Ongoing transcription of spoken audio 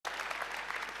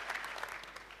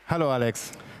Hello,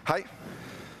 Alex. Hi.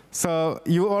 So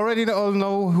you already all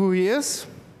know who he is?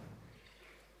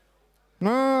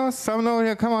 No, some know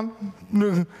here. Come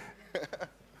on.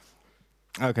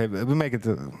 Okay, we make it.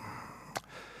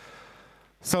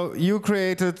 So you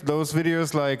created those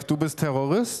videos like "Du bist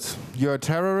Terrorist," "You're a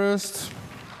terrorist."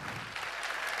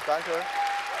 Danke.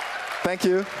 Thank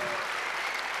you.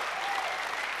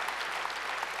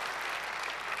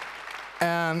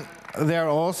 And they're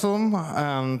awesome,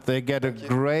 and they get a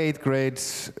great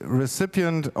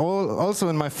recipient. Also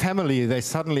in my family, they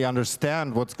suddenly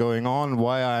understand what's going on,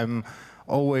 why I'm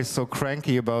always so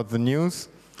cranky about the news.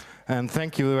 And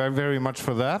thank you very much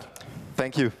for that.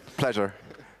 Thank you. Pleasure.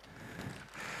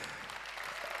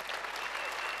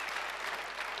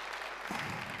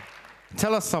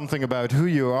 Tell us something about who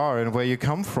you are and where you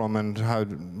come from and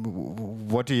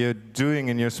what are you doing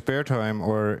in your spare time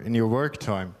or in your work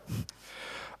time?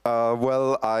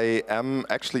 Well, I'm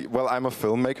a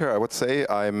filmmaker, I would say.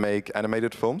 I make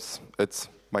animated films. It's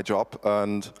my job,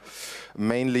 and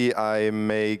mainly I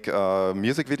make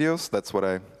music videos. That's what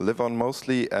I live on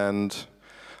mostly. And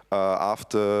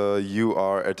after You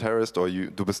Are a Terrorist, or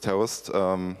Du bist Terrorist,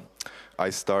 I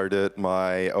started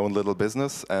my own little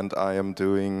business, and I am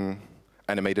doing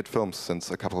animated films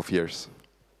since a couple of years.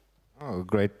 Oh,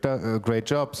 great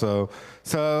job. So.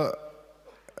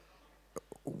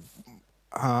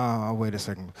 Wait a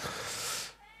second.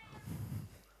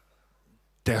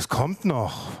 Das kommt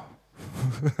noch.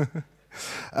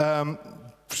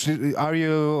 Are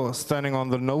you standing on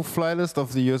the no-fly list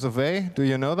of the US of A? Do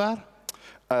you know that?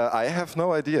 I have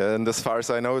no idea, and as far as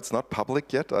I know, it's not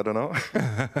public yet. I don't know.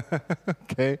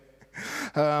 Okay.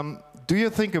 Do you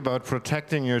think about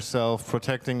protecting yourself,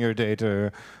 protecting your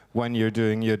data when you're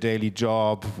doing your daily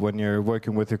job, when you're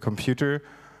working with your computer?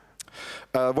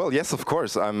 Well, yes, of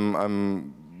course.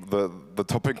 The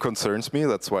topic concerns me.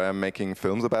 That's why I'm making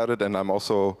films about it, and I'm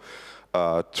also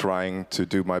trying to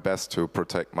do my best to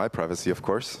protect my privacy, of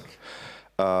course.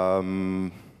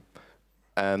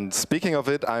 And speaking of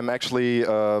it, I'm actually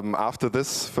after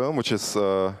this film, which is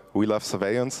We Love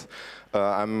Surveillance,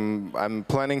 I'm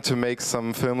planning to make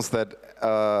some films that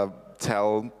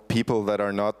tell people that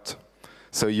are not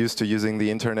so used to using the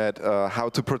internet, how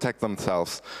to protect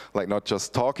themselves. Like not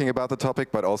just talking about the topic,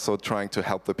 but also trying to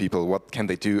help the people. What can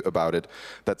they do about it?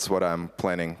 That's what I'm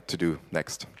planning to do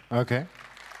next. Okay.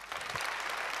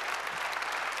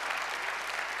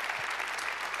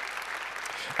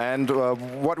 And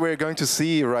what we're going to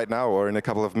see right now, or in a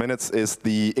couple of minutes, is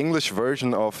the English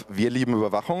version of Wir lieben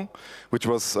Überwachung, which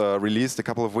was released a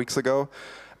couple of weeks ago.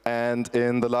 And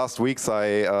in the last weeks, I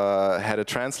had a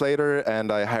translator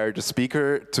and I hired a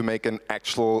speaker to make an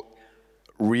actual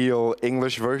real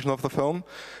English version of the film.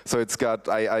 So it's got,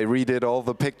 I redid all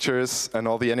the pictures and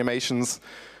all the animations,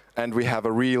 and we have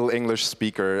a real English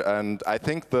speaker. And I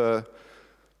think the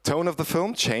tone of the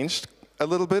film changed a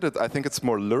little bit. I think it's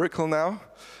more lyrical now.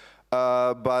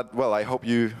 But, well, I hope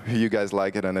you guys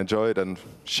like it and enjoy it and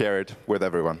share it with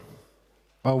everyone.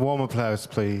 A warm applause,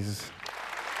 please.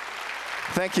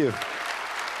 Thank you.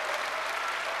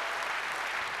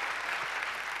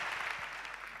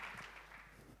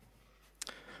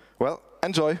 Well,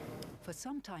 enjoy. For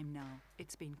some time now,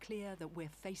 it's been clear that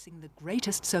we're facing the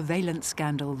greatest surveillance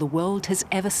scandal the world has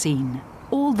ever seen.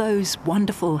 All those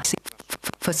wonderful...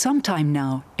 For some time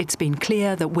now, it's been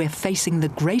clear that we're facing the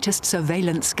greatest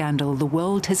surveillance scandal the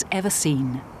world has ever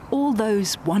seen. All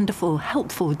those wonderful,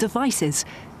 helpful devices,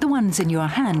 the ones in your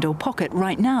hand or pocket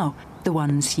right now, the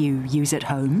ones you use at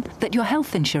home, that your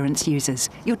health insurance uses,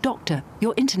 your doctor,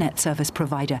 your internet service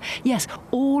provider. Yes,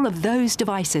 all of those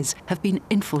devices have been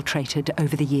infiltrated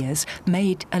over the years,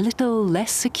 made a little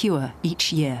less secure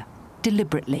each year,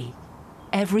 deliberately.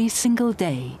 Every single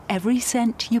day, every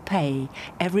cent you pay,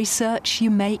 every search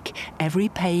you make, every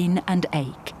pain and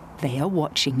ache, they are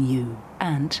watching you.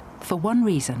 And for one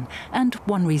reason, and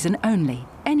one reason only,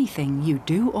 anything you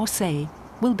do or say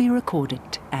will be recorded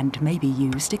and may be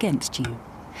used against you.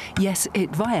 Yes,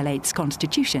 it violates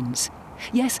constitutions.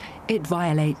 Yes, it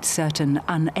violates certain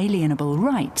unalienable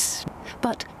rights.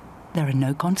 But there are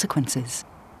no consequences.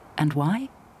 And why?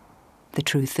 The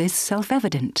truth is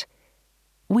self-evident.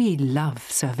 We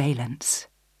love surveillance.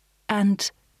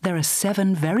 And there are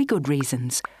 7 very good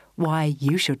reasons why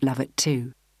you should love it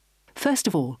too. First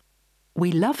of all,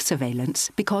 we love surveillance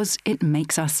because it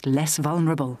makes us less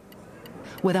vulnerable.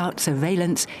 Without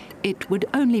surveillance, it would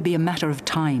only be a matter of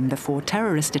time before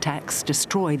terrorist attacks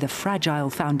destroy the fragile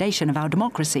foundation of our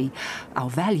democracy, our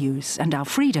values, and our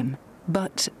freedom.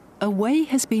 But a way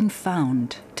has been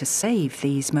found to save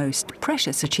these most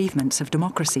precious achievements of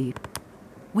democracy.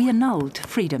 We annulled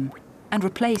freedom. and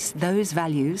replace those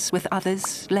values with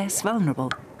others less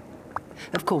vulnerable.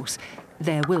 Of course,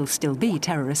 there will still be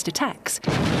terrorist attacks,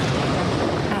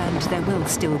 and there will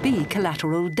still be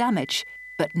collateral damage,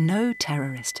 but no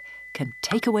terrorist can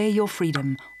take away your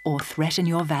freedom or threaten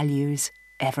your values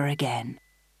ever again.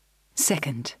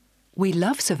 Second, we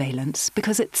love surveillance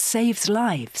because it saves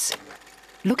lives.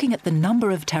 Looking at the number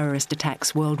of terrorist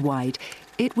attacks worldwide,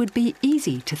 it would be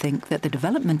easy to think that the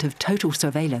development of total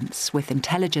surveillance with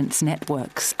intelligence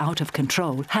networks out of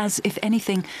control has, if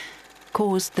anything,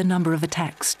 caused the number of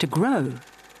attacks to grow.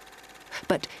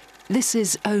 But this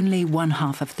is only one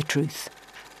half of the truth.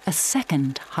 A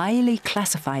second, highly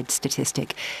classified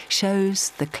statistic shows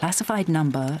the classified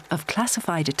number of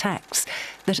classified attacks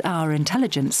that our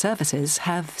intelligence services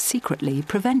have secretly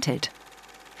prevented.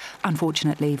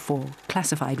 Unfortunately, for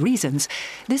classified reasons,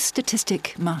 this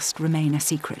statistic must remain a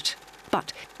secret.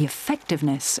 But the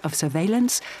effectiveness of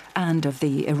surveillance and of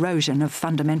the erosion of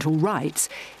fundamental rights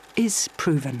is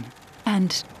proven.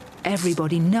 And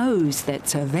everybody knows that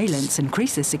surveillance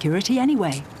increases security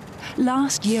anyway.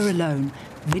 Last year alone,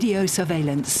 video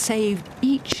surveillance saved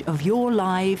each of your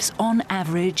lives on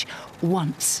average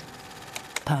once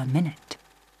per minute.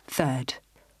 Third,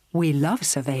 we love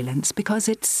surveillance because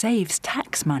it saves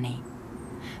tax money.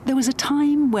 There was a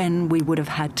time when we would have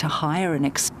had to hire an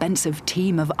expensive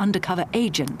team of undercover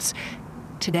agents.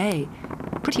 Today,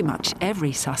 pretty much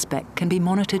every suspect can be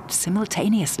monitored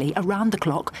simultaneously around the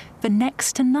clock for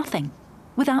next to nothing,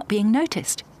 without being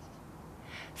noticed.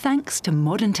 Thanks to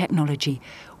modern technology,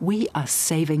 we are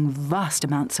saving vast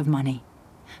amounts of money.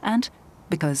 And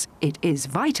because it is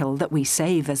vital that we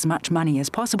save as much money as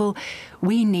possible,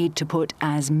 we need to put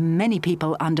as many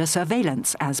people under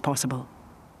surveillance as possible.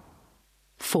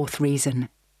 Fourth reason,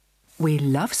 we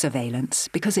love surveillance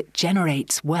because it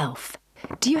generates wealth.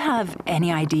 Do you have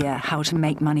any idea how to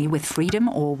make money with freedom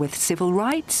or with civil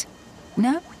rights?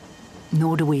 No?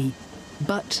 Nor do we.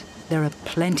 But there are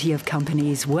plenty of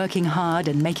companies working hard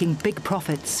and making big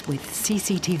profits with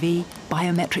CCTV,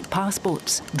 biometric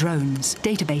passports, drones,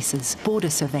 databases, border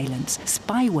surveillance,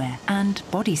 spyware, and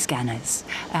body scanners.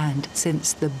 And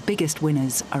since the biggest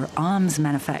winners are arms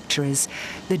manufacturers,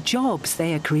 the jobs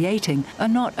they are creating are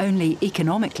not only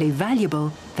economically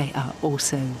valuable, they are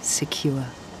also secure.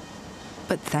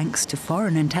 But thanks to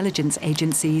foreign intelligence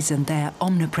agencies and their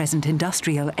omnipresent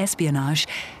industrial espionage,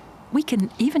 we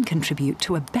can even contribute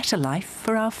to a better life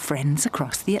for our friends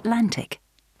across the Atlantic.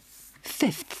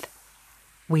 Fifth,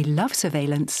 we love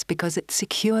surveillance because it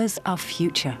secures our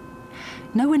future.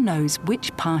 No one knows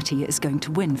which party is going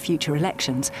to win future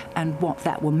elections and what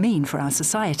that will mean for our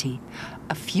society.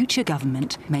 A future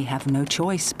government may have no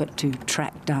choice but to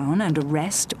track down and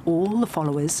arrest all the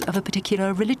followers of a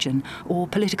particular religion or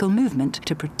political movement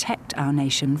to protect our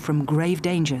nation from grave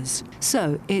dangers.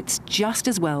 So it's just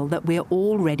as well that we're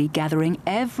already gathering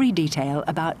every detail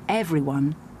about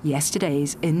everyone.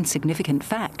 Yesterday's insignificant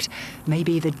fact may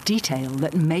be the detail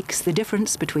that makes the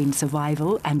difference between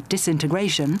survival and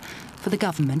disintegration for the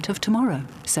government of tomorrow.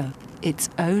 So it's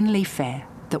only fair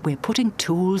that we're putting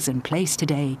tools in place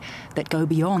today that go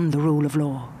beyond the rule of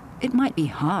law. It might be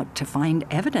hard to find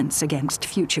evidence against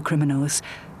future criminals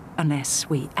unless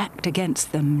we act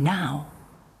against them now.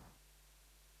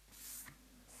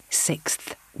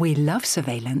 Sixth, we love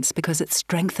surveillance because it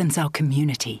strengthens our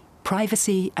community.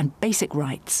 Privacy and basic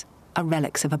rights are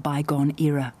relics of a bygone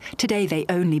era. Today they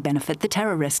only benefit the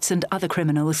terrorists and other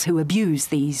criminals who abuse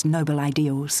these noble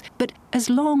ideals. But as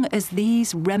long as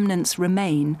these remnants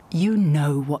remain, you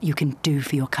know what you can do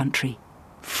for your country.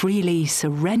 Freely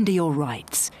surrender your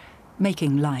rights,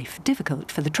 making life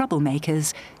difficult for the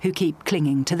troublemakers who keep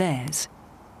clinging to theirs.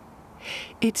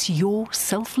 It's your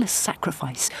selfless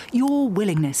sacrifice, your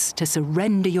willingness to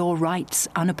surrender your rights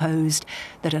unopposed,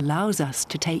 that allows us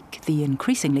to take the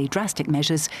increasingly drastic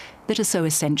measures that are so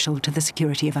essential to the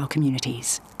security of our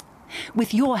communities.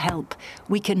 With your help,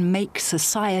 we can make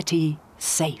society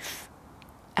safe.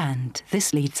 And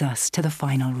this leads us to the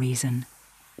final reason.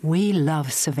 We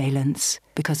love surveillance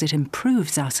because it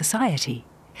improves our society.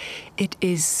 It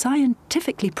is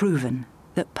scientifically proven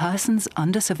that persons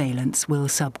under surveillance will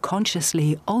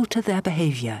subconsciously alter their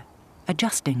behaviour,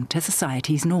 adjusting to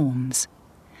society's norms.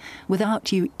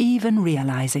 Without you even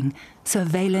realising,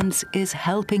 surveillance is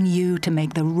helping you to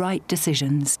make the right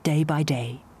decisions day by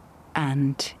day.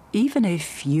 And even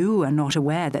if you are not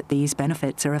aware that these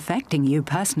benefits are affecting you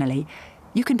personally,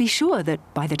 you can be sure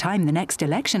that by the time the next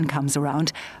election comes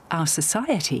around, our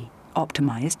society,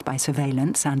 optimised by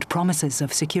surveillance and promises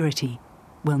of security,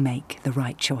 will make the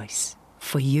right choice.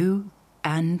 For you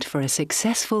and for a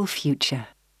successful future.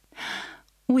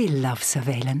 We love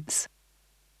surveillance.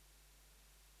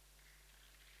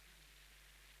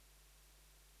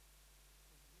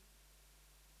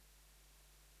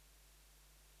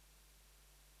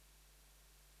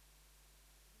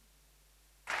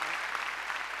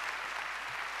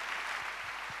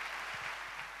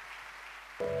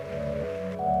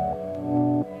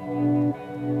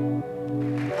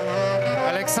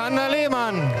 Alexander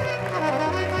Lehmann.